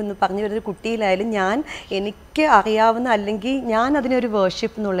പറഞ്ഞു തരുമെന്ന് പറഞ്ഞു വരുന്ന കുട്ടിയിലായാലും എനിക്ക് അറിയാവുന്ന, അല്ലെങ്കിൽ ഞാൻ അതിനൊരു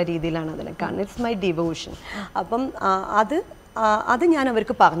വേർഷിപ്പ് എന്നുള്ള രീതിയിലാണ് അതിനെ കാണുന്നത്. It's my devotion. അപ്പം അത് ഞാൻ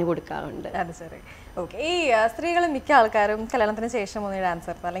അവർക്ക് പറഞ്ഞു കൊടുക്കാറുണ്ട്. അത് ശരി. ഓക്കെ. ഈ സ്ത്രീകൾ മിക്ക ആൾക്കാരും കല്യാണത്തിന് ശേഷം ഒന്ന് ഡാൻസ്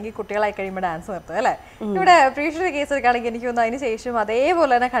നിർത്തും, അല്ലെങ്കിൽ കുട്ടികളായി കഴിയുമ്പോൾ ഡാൻസ് നിർത്തും അല്ലേ? ഇവിടെ പ്രീഷയുടെ കേസ് എടുക്കുകയാണെങ്കിൽ എനിക്ക് തോന്നുന്നു അതിന് ശേഷം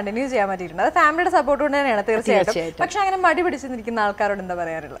അതേപോലെ തന്നെ കണ്ടിന്യൂ ചെയ്യാൻ പറ്റിയിട്ടുണ്ട്. അത് ഫാമിലിയുടെ സപ്പോർട്ട് കൊണ്ട് തന്നെയാണ് തീർച്ചയായിട്ടും. പക്ഷെ അങ്ങനെ മടി പിടിച്ച് നിൽക്കുന്ന ആൾക്കാരോട് എന്താ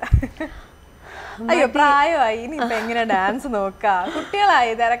പറയാറുള്ളത്? അയ്യോ പ്രായമായി, ഇനിയിപ്പോ എങ്ങനെ ഡാൻസ് നോക്കാ,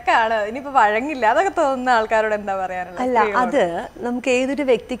 കുട്ടികളായി, തിരക്കാണ്, ഇനിയിപ്പോ വഴങ്ങില്ല, അതൊക്കെ തോന്നുന്ന ആൾക്കാരോട് എന്താ പറയാനുള്ളത്? അല്ല, അത് നമുക്ക് ഏതൊരു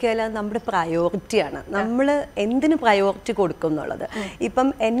വ്യക്തിക്കായാലും നമ്മുടെ പ്രയോറിറ്റിയാണ്. നമ്മൾ എന്തിനു പ്രയോറിറ്റി കൊടുക്കും എന്നുള്ളത്. ഇപ്പം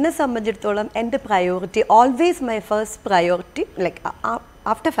എന്നെ സംബന്ധിച്ചിടത്തോളം എൻ്റെ priority always, my first priority like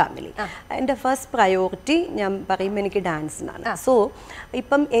after family, എൻ്റെ ഫസ്റ്റ് പ്രയോറിറ്റി ഞാൻ പറയുമ്പോൾ എനിക്ക് ഡാൻസിനാണ്. സോ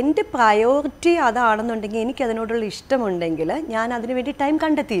ഇപ്പം എൻ്റെ പ്രയോറിറ്റി അതാണെന്നുണ്ടെങ്കിൽ, എനിക്ക് അതിനോടുള്ള ഇഷ്ടമുണ്ടെങ്കിൽ ഞാൻ അതിനു വേണ്ടി ടൈം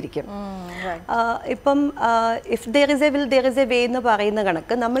കണ്ടെത്തിയിരിക്കും. ഇപ്പം if there is A will there is a way എന്ന് പറയുന്ന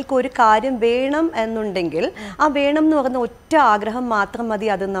കണക്ക്, നമ്മൾക്ക് ഒരു കാര്യം വേണം എന്നുണ്ടെങ്കിൽ ആ വേണം എന്ന് പറയുന്ന ഒറ്റ ആഗ്രഹം മാത്രം മതി,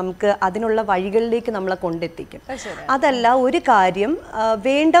 അത് നമുക്ക് അതിനുള്ള വഴികളിലേക്ക് നമ്മളെ കൊണ്ടെത്തിക്കും. അതല്ല, ഒരു കാര്യം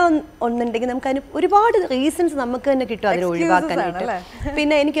വേണ്ട ഒന്നുണ്ടെങ്കിൽ നമുക്ക് അതിന് ഒരുപാട് റീസൺസ് നമുക്ക് തന്നെ കിട്ടും അതിനെ ഒഴിവാക്കാനായിട്ട്.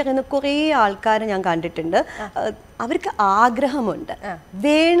 പിന്നെ എനിക്കറിയുന്ന കുറേ ആൾക്കാരെ ഞാൻ കണ്ടിട്ടുണ്ട്, അവർക്ക് ആഗ്രഹമുണ്ട്,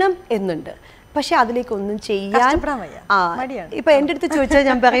 വേണം എന്നുണ്ട്, പക്ഷെ അതിലേക്കൊന്നും ചെയ്യാൻ ഇപ്പൊ എൻ്റെ അടുത്ത് ചോദിച്ചാൽ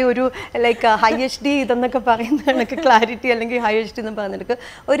ഞാൻ പറയും ഒരു ലൈക്ക് high-HD ഇതെന്നൊക്കെ പറയുന്ന കണക്ക് ക്ലാരിറ്റി അല്ലെങ്കിൽ high-HD എന്ന് പറയുന്നതൊക്കെ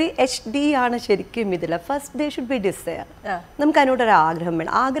ഒരു HD ആണ് ശരിക്കും. ഇതില്ല, first they should be desire. നമുക്ക് അതിനോടൊരു ആഗ്രഹം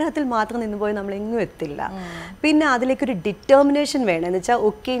വേണം. ആഗ്രഹത്തിൽ മാത്രം നിന്ന് പോയി നമ്മൾ എങ്ങും എത്തില്ല. പിന്നെ അതിലേക്കൊരു ഡിറ്റർമിനേഷൻ വേണം. എന്ന് വെച്ചാൽ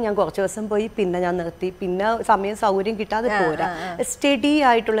ഓക്കെ ഞാൻ കുറച്ച് ദിവസം പോയി, പിന്നെ ഞാൻ നിർത്തി, പിന്നെ സമയം സൗകര്യം കിട്ടാതെ പോരാ. സ്റ്റഡി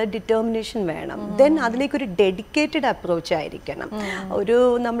ആയിട്ടുള്ള ഡിറ്റർമിനേഷൻ വേണം. ദെൻ അതിലേക്കൊരു ഡെഡിക്കേറ്റഡ് അപ്രോച്ച് ആയിരിക്കണം.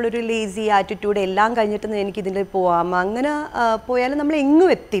 നമ്മളൊരു ലേസി ആറ്റിറ്റ്യൂഡ് എല്ലാം കഴിഞ്ഞിട്ട് എനിക്ക് ഇതിൽ പോവാം, അങ്ങനെ പോയാലും നമ്മൾ എങ്ങും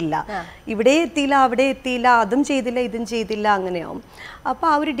എത്തില്ല. ഇവിടെ എത്തിയില്ല, അവിടെ എത്തിയില്ല, അതും ചെയ്തില്ല, ഇതും ചെയ്തില്ല, അങ്ങനെയാവും. അപ്പോൾ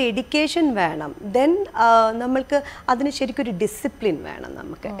ആ ഒരു ഡെഡിക്കേഷൻ വേണം. ദെൻ നമ്മൾക്ക് അതിന് ശരിക്കൊരു ഡിസിപ്ലിൻ വേണം.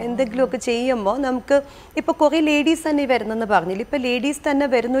 നമുക്ക് എന്തെങ്കിലുമൊക്കെ ചെയ്യുമ്പോൾ നമുക്ക് ഇപ്പോൾ കുറേ ലേഡീസ് തന്നെ വരുന്നെന്ന് പറഞ്ഞില്ല. ഇപ്പോൾ ലേഡീസ് തന്നെ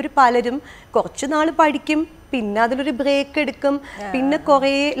വരുന്നൊരു പലരും കുറച്ച് നാൾ പഠിക്കും, പിന്നെ അതിലൊരു ബ്രേക്ക് എടുക്കും, പിന്നെ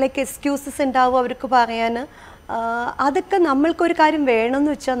കുറേ ലൈക്ക് എക്സ്ക്യൂസസ് ഉണ്ടാവും അവർക്ക് പറയാൻ. അതൊക്കെ നമ്മൾക്കൊരു കാര്യം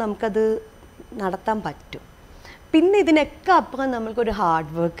വേണമെന്ന് വെച്ചാൽ നമുക്കത് നടത്താൻ പറ്റും. പിന്നെ ഇതിനൊക്കെ അപ്പുറം നമ്മൾക്കൊരു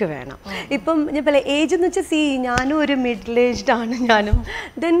ഹാർഡ് വർക്ക് വേണം. ഇപ്പം ഞാൻ പറയാം, ഏജ് എന്ന് വെച്ചാൽ ഞാനും ഒരു മിഡിൽ ഏജ്ഡ് ആണ് ഞാനും.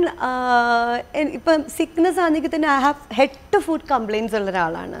 ദെൻ ഇപ്പം സിക്നെസ് ആണെങ്കിൽ തന്നെ I have head to food compliance ഉള്ള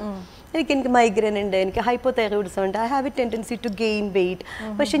ഒരാളാണ്. എനിക്ക് മൈഗ്രെയിൻ ഉണ്ട്, എനിക്ക് ഹൈപ്പോതൈറോയിഡിസം ഉണ്ട്, I have A tendency to gain wait.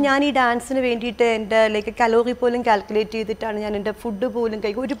 പക്ഷെ ഞാൻ ഈ ഡാൻസിന് വേണ്ടിയിട്ട് എൻ്റെ ലൈക്ക് കലോറി പോലും കാൽക്കുലേറ്റ് ചെയ്തിട്ടാണ് ഞാൻ എൻ്റെ ഫുഡ് പോലും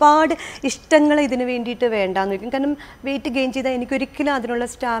കഴിക്കും. ഒരുപാട് ഇഷ്ടങ്ങൾ ഇതിന് വേണ്ടിയിട്ട് വേണ്ടാന്ന് വയ്ക്കും. കാരണം വെയിറ്റ് ഗെയിൻ ചെയ്താൽ എനിക്കൊരിക്കലും അതിനുള്ള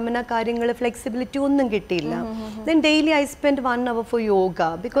സ്റ്റാമിന, കാര്യങ്ങൾ, ഫ്ലെക്സിബിലിറ്റി ഒന്നും കിട്ടിയില്ല. Then daily I spend 1 hour four yoga,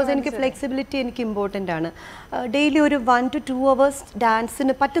 because എനിക്ക് ഫ്ലെക്സിബിലിറ്റി എനിക്ക് ഇമ്പോർട്ടൻ്റ് ആണ്. ഡെയിലി ഒരു 1 to 2 hours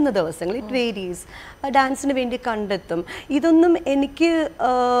ഡാൻസിന് പറ്റുന്ന ദിവസങ്ങൾ, ഇറ്റ് വേരീസ്, ഡാൻസിന് വേണ്ടി കണ്ടെത്തും. ഇതൊന്നും എനിക്ക്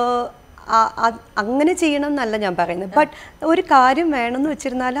അങ്ങനെ ചെയ്യണം എന്നല്ല ഞാൻ പറയുന്നത്. ബട്ട് ഒരു കാര്യം വേണമെന്ന്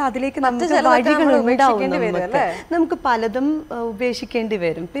വെച്ചിരുന്നാൽ അതിലേക്ക് നമുക്ക് വഴികളുണ്ടാവും. നമുക്ക് പലതും ഉപേക്ഷിക്കേണ്ടി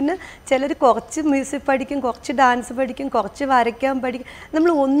വരും. പിന്നെ ചിലർ കുറച്ച് മ്യൂസിക് പഠിക്കും, കുറച്ച് ഡാൻസ് പഠിക്കും, കുറച്ച് വരയ്ക്കാൻ പഠിക്കും.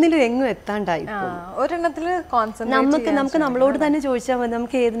 നമ്മൾ ഒന്നിലും എങ്ങും എത്താണ്ടായി നമുക്ക് നമ്മളോട് തന്നെ ചോദിച്ചാൽ മതി,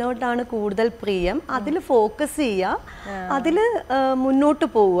 നമുക്ക് ഏതിനോട്ടാണ് കൂടുതൽ പ്രിയം, അതിൽ ഫോക്കസ് ചെയ്യുക, അതിൽ മുന്നോട്ട്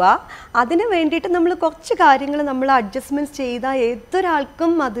പോവുക. അതിന് വേണ്ടിയിട്ട് നമ്മൾ കുറച്ച് കാര്യങ്ങൾ നമ്മൾ അഡ്ജസ്റ്റ്മെന്റ് ചെയ്താൽ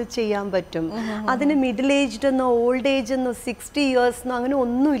ഏതൊരാൾക്കും അത് ചെയ്യാൻ പറ്റും. അതിന് മിഡിൽ ഏജ്ഡ് എന്നോ ഓൾഡ് ഏജ് എന്നോ 60 years എന്നോ അങ്ങനെ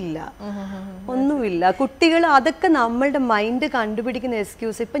ഒന്നുമില്ല. കുട്ടികൾ അതൊക്കെ നമ്മളുടെ മൈൻഡ് കണ്ടുപിടിക്കുന്ന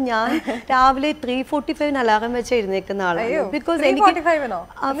എക്സ്ക്യൂസ്. ഇപ്പൊ ഞാൻ രാവിലെ 3:45 അലാറം വെച്ച് എഴുന്നേക്കുന്ന ആളാണ്. ബിക്കോസ് എനിക്ക്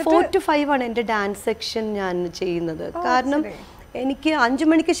 4 to 5 ആണ് എൻ്റെ ഡാൻസ് സെക്ഷൻ ഞാൻ ചെയ്യുന്നത്. കാരണം എനിക്ക് 5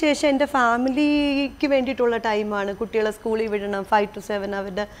 മണിക്ക് ശേഷം എൻ്റെ ഫാമിലിക്ക് വേണ്ടിയിട്ടുള്ള ടൈമാണ്. കുട്ടികളെ സ്കൂളിൽ വിടണം, 5 to 7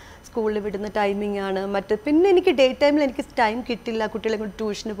 അവരുടെ സ്കൂളിൽ വിടുന്ന ടൈമിംഗ് ആണ്. പിന്നെ എനിക്ക് ഡേ ടൈമിൽ എനിക്ക് ടൈം കിട്ടില്ല, കുട്ടികളെ കൊണ്ട്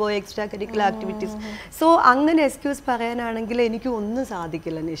ട്യൂഷന് പോയി, എക്സ്ട്രാ കരിക്കുലർ ആക്ടിവിറ്റീസ്. സോ അങ്ങനെ എക്സ്ക്യൂസ് പറയാനാണെങ്കിൽ എനിക്ക് ഒന്നും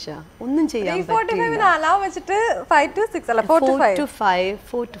സാധിക്കില്ല നിഷ, ഒന്നും ചെയ്യാൻ പറ്റില്ല.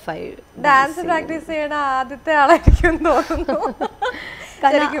 ഡാൻസ് പ്രാക്ടീസ് ചെയ്യണ ആദ്യത്തെ ആളായിരിക്കും തോന്നുന്നു.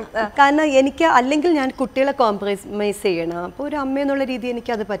 കാരണം എനിക്ക് അല്ലെങ്കിൽ ഞാൻ കുട്ടികളെ കോംപ്രമൈസ് ചെയ്യണം. അപ്പോൾ ഒരു അമ്മ എന്നുള്ള രീതി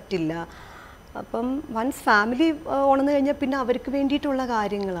എനിക്കത് പറ്റില്ല. അപ്പം വൺസ് ഫാമിലി ഉണർന്നു കഴിഞ്ഞാൽ പിന്നെ അവർക്ക് വേണ്ടിയിട്ടുള്ള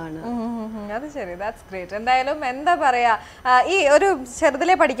കാര്യങ്ങളാണ്. അത് ശരി, ദാറ്റ്സ് ഗ്രേറ്റ്. എന്തായാലും എന്താ പറയാ, ഈ ഒരു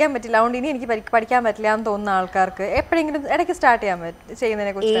ചെറുതിലേ പഠിക്കാൻ പറ്റില്ല, അതുകൊണ്ട് ഇനി എനിക്ക് പഠിക്കാൻ പറ്റില്ല എന്ന് തോന്നുന്ന ആൾക്കാർക്ക് എപ്പോഴെങ്കിലും ഇടയ്ക്ക് സ്റ്റാർട്ട്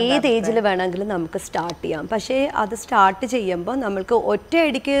ചെയ്യുന്നതിനെ കുറിച്ച് ഏത് ഏജിൽ വേണമെങ്കിലും നമുക്ക് സ്റ്റാർട്ട് ചെയ്യാം. പക്ഷേ അത് സ്റ്റാർട്ട് ചെയ്യുമ്പോൾ നമ്മൾക്ക്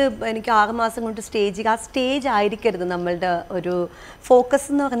ഒറ്റയടിക്ക് എനിക്ക് 6 മാസം കൊണ്ട് ആ സ്റ്റേജ് ആയിരിക്കരുത് നമ്മളുടെ ഒരു ഫോക്കസ്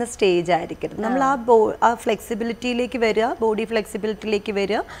എന്ന് പറയുന്ന സ്റ്റേജ് ആയിരിക്കരുത്. നമ്മൾ ആ ഫ്ലെക്സിബിലിറ്റിയിലേക്ക് വരിക, ബോഡി ഫ്ലെക്സിബിലിറ്റിയിലേക്ക്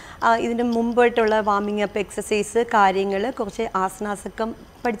വരിക, ഇതിന് മുമ്പായിട്ടുള്ള വാമിംഗ് അപ്പ് എക്സസൈസ് കാര്യങ്ങൾ, കുറച്ച് ആസനാസൊക്കെ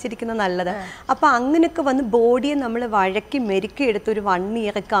പഠിച്ചിരിക്കുന്നത് നല്ലതാണ്. അപ്പോൾ അങ്ങനെയൊക്കെ വന്ന് ബോഡിയെ നമ്മൾ വഴക്കി മെരുക്കി എടുത്ത് ഒരു 1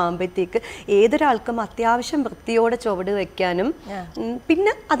 year ഒക്കെ ആകുമ്പോഴത്തേക്ക് ഏതൊരാൾക്കും അത്യാവശ്യം വൃത്തിയോടെ ചുവട് വയ്ക്കാനും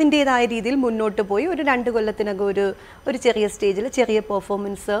പിന്നെ അതിൻ്റെതായ രീതിയിൽ മുന്നോട്ട് പോയി ഒരു 2 കൊല്ലത്തിനകം ഒരു ചെറിയ സ്റ്റേജിൽ ചെറിയ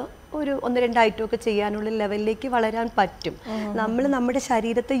പെർഫോമൻസ് ഒരു 1-2 ഐറ്റം ഒക്കെ ചെയ്യാനുള്ള ലെവലിലേക്ക് വളരാൻ പറ്റും. നമ്മൾ നമ്മുടെ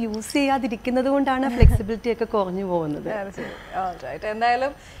ശരീരത്തെ യൂസ് ചെയ്യാതിരിക്കുന്നത് കൊണ്ടാണ് ഫ്ലെക്സിബിലിറ്റി ഒക്കെ കുറഞ്ഞു പോകുന്നത്.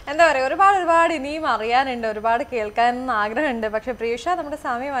 എന്തായാലും എന്താ പറയുക, ഒരുപാട് ഇനിയും അറിയാനുണ്ട്, ഒരുപാട് കേൾക്കാനൊന്നും ആഗ്രഹമുണ്ട്. പക്ഷെ പ്രിയൂഷ നമ്മുടെ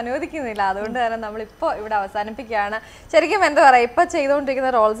സമയം അനുവദിക്കുന്നില്ല, അതുകൊണ്ട് തന്നെ നമ്മളിപ്പോൾ ഇവിടെ അവസാനിപ്പിക്കുകയാണ്. ശരിക്കും എന്താ പറയുക, ഇപ്പം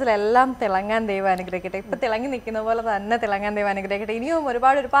ചെയ്തുകൊണ്ടിരിക്കുന്ന റോൾസിലെല്ലാം തിളങ്ങാൻ ദൈവം അനുഗ്രഹിക്കട്ടെ. ഇപ്പം തിളങ്ങി നിൽക്കുന്ന പോലെ തന്നെ തിളങ്ങാൻ ദൈവം അനുഗ്രഹിക്കട്ടെ. ഇനിയും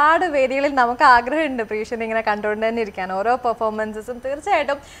ഒരുപാട് വേദികളിൽ നമുക്ക് ആഗ്രഹമുണ്ട് പ്രിയൂഷിനെ ഇങ്ങനെ കണ്ടുകൊണ്ട് തന്നെ ഇരിക്കാൻ. ഓരോ പെർഫോമൻസസും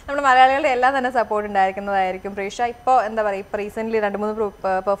തീർച്ചയായിട്ടും നമ്മുടെ മലയാളികളുടെ എല്ലാം തന്നെ സപ്പോർട്ട് ഉണ്ടായിരിക്കുന്നതായിരിക്കും. പ്രിയൂഷ ഇപ്പോൾ എന്താ പറയുക, ഇപ്പോൾ റീസെൻ്റ്ലി 2-3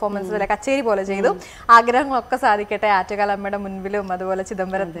 പെർഫോമൻസിലെ കച്ചേരി പോലെ ചെയ്തു. ആഗ്രഹങ്ങളൊക്കെ സാധിക്കട്ടെ. ആറ്റുകാലമ്മയുടെ മുൻപിലും അതുപോലെ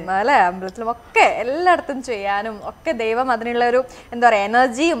ചിദംബരം അല്ലെ അമ്പലത്തിലും ഒക്കെ എല്ലായിടത്തും ചെയ്യാനും ഒക്കെ ദൈവം അതിനുള്ള ഒരു എന്താ പറയുക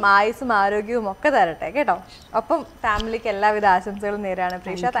എനർജിയും ആയുസ്സും ആരോഗ്യവും ഒക്കെ തരട്ടെ കേട്ടോ. ഒപ്പം ഫാമിലിക്ക് എല്ലാവിധ ആശംസകളും നേരാണ്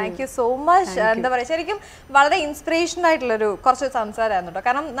പ്രിയൂഷ. Thank you so much. എന്താ പറയുക, ശരിക്കും വളരെ ഇൻസ്പിറേഷൻ ആയിട്ടുള്ളൊരു കുറച്ച് സംസാരമായിരുന്നു കേട്ടോ.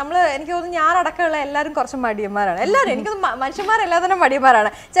 കാരണം എനിക്ക് തോന്നുന്നു ഞാനടക്കമുള്ള എല്ലാവരും കുറച്ച് മടിയന്മാരാണ്. എല്ലാവരും എനിക്ക് മനുഷ്യന്മാരെല്ലാം തന്നെ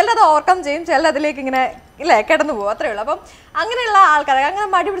മടിയന്മാരാണ്. ചിലത് ഓവർകം ചെയ്യും, ചിലത് അതിലേക്ക് ഇങ്ങനെ ഇല്ലേ കിടന്നു പോകും, അത്രേ ഉള്ളൂ. അപ്പം അങ്ങനെയുള്ള ആൾക്കാർക്ക്, അങ്ങനെ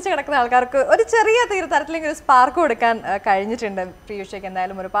മടി പിടിച്ച് കിടക്കുന്ന ആൾക്കാർക്ക് ഒരു ചെറിയ തരത്തിലേക്ക് ഒരു സ്പാർക്ക് കൊടുക്കാൻ കഴിഞ്ഞിട്ടുണ്ട് പ്രിയൂഷയ്ക്ക്.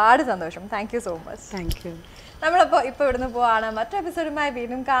 എന്തായാലും ഒരുപാട് സന്തോഷം. Thank you so much. Thank you. നമ്മളിപ്പോൾ ഇപ്പോൾ ഇവിടുന്ന് പോവാണ്. മറ്റൊരു എപ്പിസോഡുമായി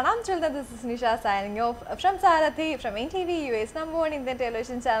വീണ്ടും കാണാം. This is Nisha signing off from Saradhi from NTV UA's #1 Indian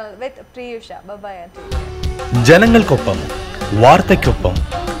television channel with Preyusha. Bye bye. ജനങ്ങൾക്കൊപ്പം വാർത്തയ്ക്കൊപ്പം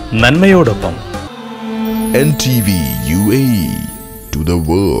നന്മയോടൊപ്പം NTV UAE to the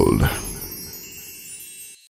world.